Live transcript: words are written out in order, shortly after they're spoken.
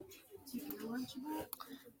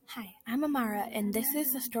Hi, I'm Amara, and this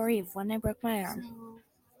is the story of when I broke my arm.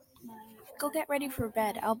 Go get ready for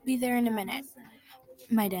bed. I'll be there in a minute,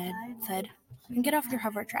 my dad said, and get off your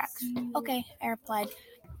hover tracks. Okay, I replied.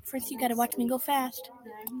 First, you gotta watch me go fast.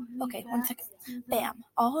 Okay, 1 second. Bam!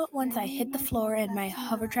 All at once, I hit the floor and my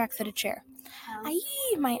hover tracks hit a chair.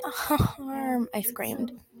 Aye, my arm! I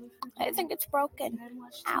screamed. I think it's broken.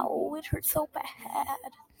 Ow, it hurts so bad.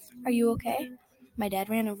 Are you okay? My dad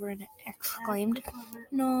ran over and exclaimed.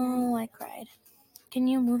 No, I cried. Can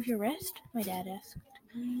you move your wrist? My dad asked.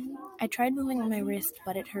 I tried moving my wrist,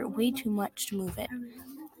 but it hurt way too much to move it.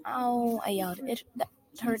 Ow, I yelled. That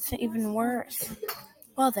hurts even worse.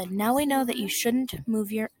 Well then, now we know that you shouldn't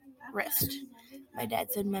move your wrist, my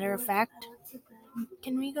dad said matter of fact.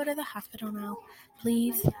 Can we go to the hospital now,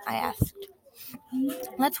 please? I asked.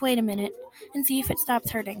 Let's wait a minute and see if it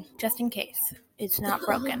stops hurting, just in case. It's not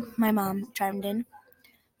broken, my mom chimed in.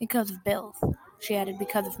 Because of Bill's, she added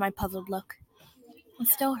because of my puzzled look. It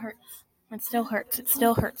still hurts. It still hurts. It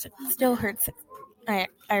still hurts. It still hurts. I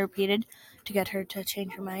repeated to get her to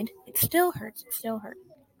change her mind. It still hurts. It still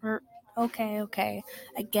hurts. Okay.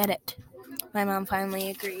 I get it. My mom finally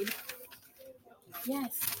agreed.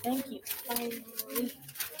 Yes, thank you. Finally.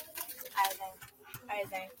 I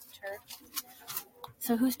thanked her.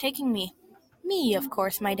 So who's taking me? Me, of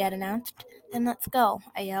course, my dad announced. Then let's go,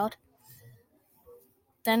 I yelled.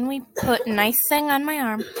 Then we put a nice thing on my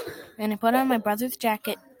arm, and I put on my brother's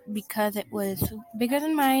jacket because it was bigger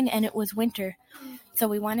than mine and it was winter. So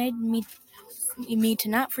we wanted me to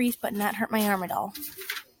not freeze but not hurt my arm at all.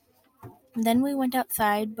 And then we went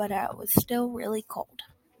outside, but it was still really cold.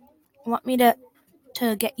 Want me to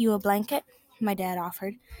get you a blanket? My dad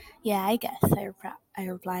offered. Yeah, I guess, I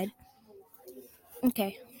replied.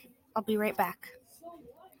 Okay, I'll be right back,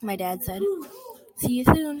 my dad said. See you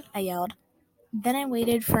soon, I yelled. Then I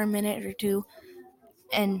waited for a minute or two,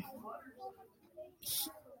 and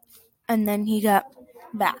then he got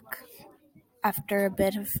back after a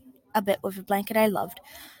bit with a blanket I loved.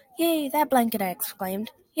 Yay, that blanket, I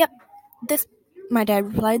exclaimed. Yep, this, my dad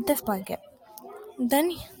replied, this blanket.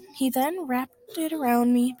 Then he wrapped it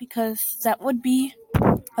around me because that would be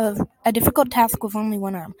a difficult task with only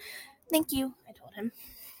one arm. Thank you, I told him.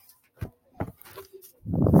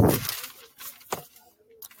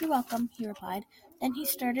 You're welcome, he replied. Then he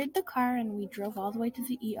started the car and we drove all the way to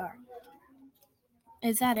the ER.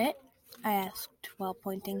 Is that it? I asked while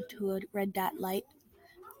pointing to a red dot light.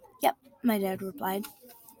 Yep, my dad replied.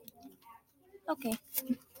 Okay,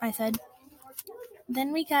 I said.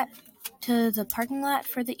 Then we got to the parking lot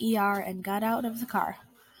for the ER and got out of the car.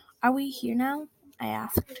 Are we here now? I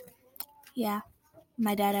asked. Yeah,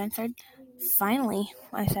 my dad answered. Finally,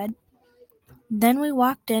 I said. Then we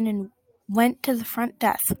walked in and went to the front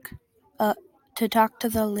desk to talk to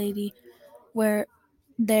the lady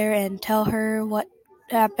there and tell her what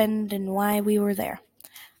happened and why we were there.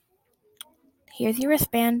 Here's your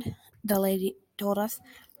wristband, the lady told us,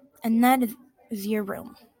 and that is your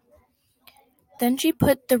room. Then she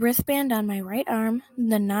put the wristband on my right arm,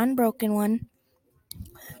 the non-broken one.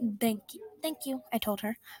 Thank you, I told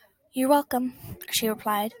her. You're welcome, she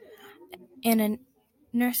replied, and a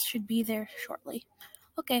nurse should be there shortly.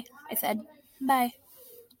 Okay, I said. Bye.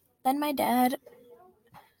 Then my dad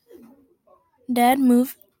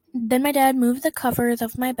moved the covers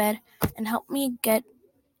of my bed and helped me get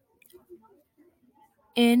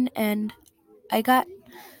in, and I got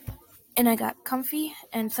comfy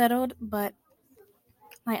and settled, but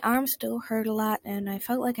my arm still hurt a lot and I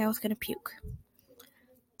felt like I was going to puke.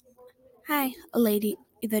 Hi, a lady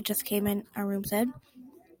that just came in our room said.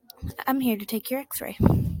 I'm here to take your x-ray.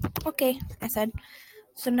 Okay, I said.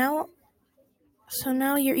 So now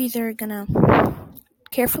you're either gonna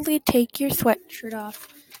carefully take your sweatshirt off,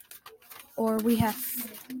 or we have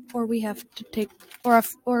to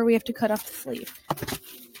cut off the sleeve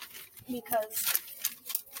because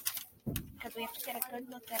we have to get a good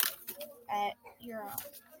look at your arm.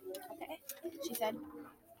 Okay, she said.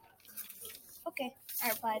 Okay, I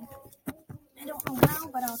replied. I don't know how,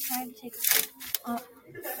 but I'll try to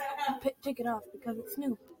take it off because it's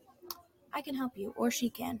new. I can help you, or she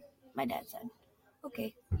can, my dad said.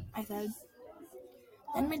 Okay, I said.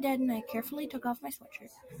 Then my dad and I carefully took off my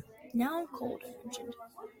sweatshirt. Now I'm cold, I mentioned.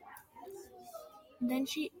 Then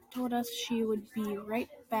she told us she would be right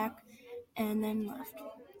back and then left.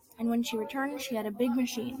 And when she returned, she had a big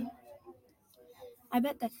machine. I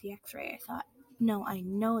bet that's the x-ray, I thought. No, I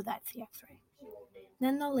know that's the x-ray.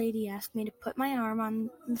 Then the lady asked me to put my arm on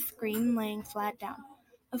the screen laying flat down.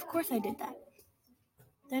 Of course I did that.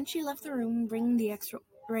 Then she left the room bringing the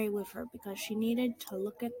x-ray with her because she needed to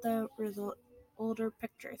look at the older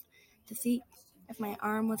pictures to see if my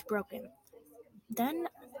arm was broken. Then,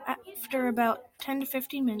 after about 10 to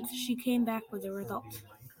 15 minutes, she came back with the results.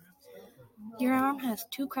 Your arm has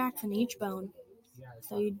 2 cracks in each bone,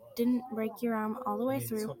 so you didn't break your arm all the way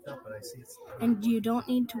through, and you don't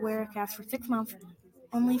need to wear a cast for 6 months,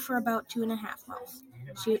 only for about 2.5 months,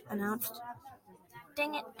 she announced.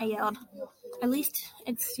 Dang it, I yelled. At least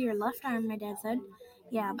it's your left arm, my dad said.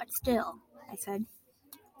 Yeah, but still, I said.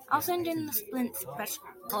 I'll send in the splint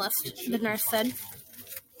specialist, the nurse said.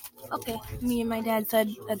 Okay, me and my dad said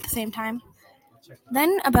at the same time.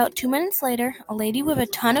 Then, about 2 minutes later, a lady with a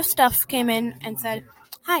ton of stuff came in and said,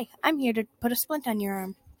 Hi, I'm here to put a splint on your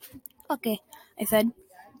arm. Okay, I said.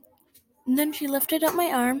 And then she lifted up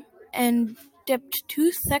my arm and dipped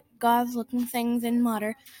 2 thick gauze-looking things in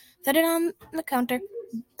water, set it on the counter,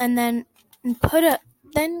 and then put a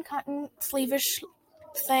thin cotton sleevish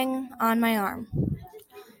thing on my arm.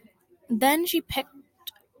 Then she picked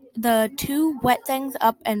the 2 wet things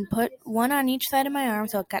up and put one on each side of my arm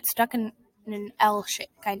so it got stuck in an L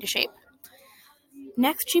kind of shape.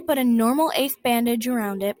 Next, she put a normal ace bandage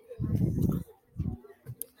around it.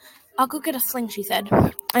 I'll go get a sling, she said.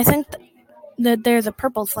 I think that there's a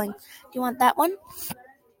purple sling. Do you want that one?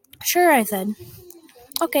 Sure, I said.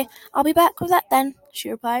 Okay, I'll be back with that then, she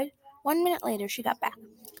replied. 1 minute later, she got back.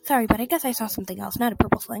 Sorry, but I guess I saw something else, not a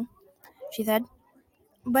purple sling, she said.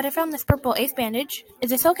 But I found this purple ace bandage.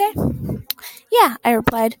 Is this okay? Yeah, I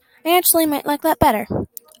replied. I actually might like that better.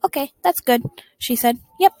 Okay, that's good, she said.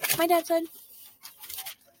 Yep, my dad said.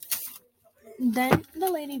 Then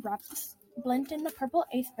the lady wrapped the splint in the purple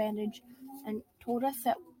ace bandage and told us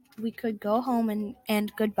that we could go home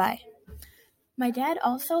and goodbye. My dad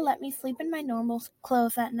also let me sleep in my normal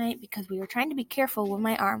clothes that night because we were trying to be careful with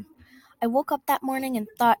my arm. I woke up that morning and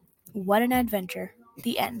thought, what an adventure.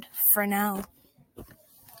 The end, for now.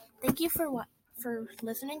 Thank you for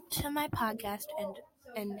listening to my podcast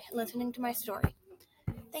and listening to my story.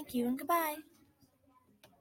 Thank you and goodbye.